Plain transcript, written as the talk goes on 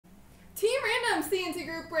C&C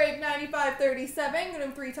Group break 9537. Going to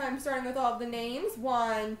them 3 times starting with all of the names.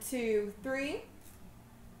 1, 2, 3.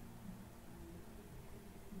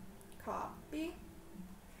 Copy.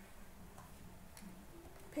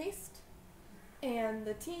 Paste. And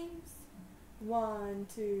the teams. 1,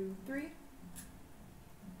 2, 3.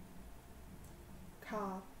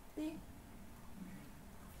 Copy.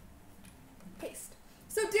 Paste.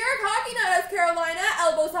 So Derek Hockey Nut has Carolina,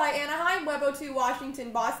 Elbows High Anaheim, Webo 2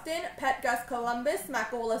 Washington Boston, Pet Gus Columbus,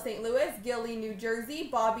 Macola St. Louis, Gilly New Jersey,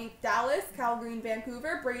 Bobby Dallas, Cal Green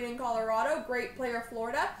Vancouver, Braden Colorado, Great Player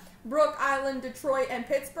Florida, Brook Island Detroit and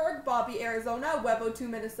Pittsburgh, Bobby Arizona, Webo 2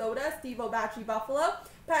 Minnesota, Steve O'Batchy Buffalo,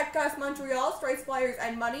 Pet Gus Montreal, Strice Flyers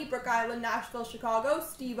and Money, Brook Island Nashville Chicago,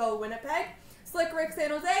 Steve O Winnipeg, Slick Rick San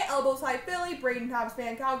Jose, Elbows High Philly, Braden Habs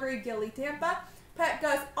Fan Calgary, Gilly Tampa, Pet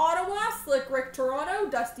Gus Ottawa, Slick Rick Toronto,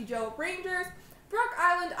 Dusty Joe Rangers, Brook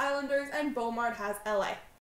Island Islanders, and Beaumont has LA.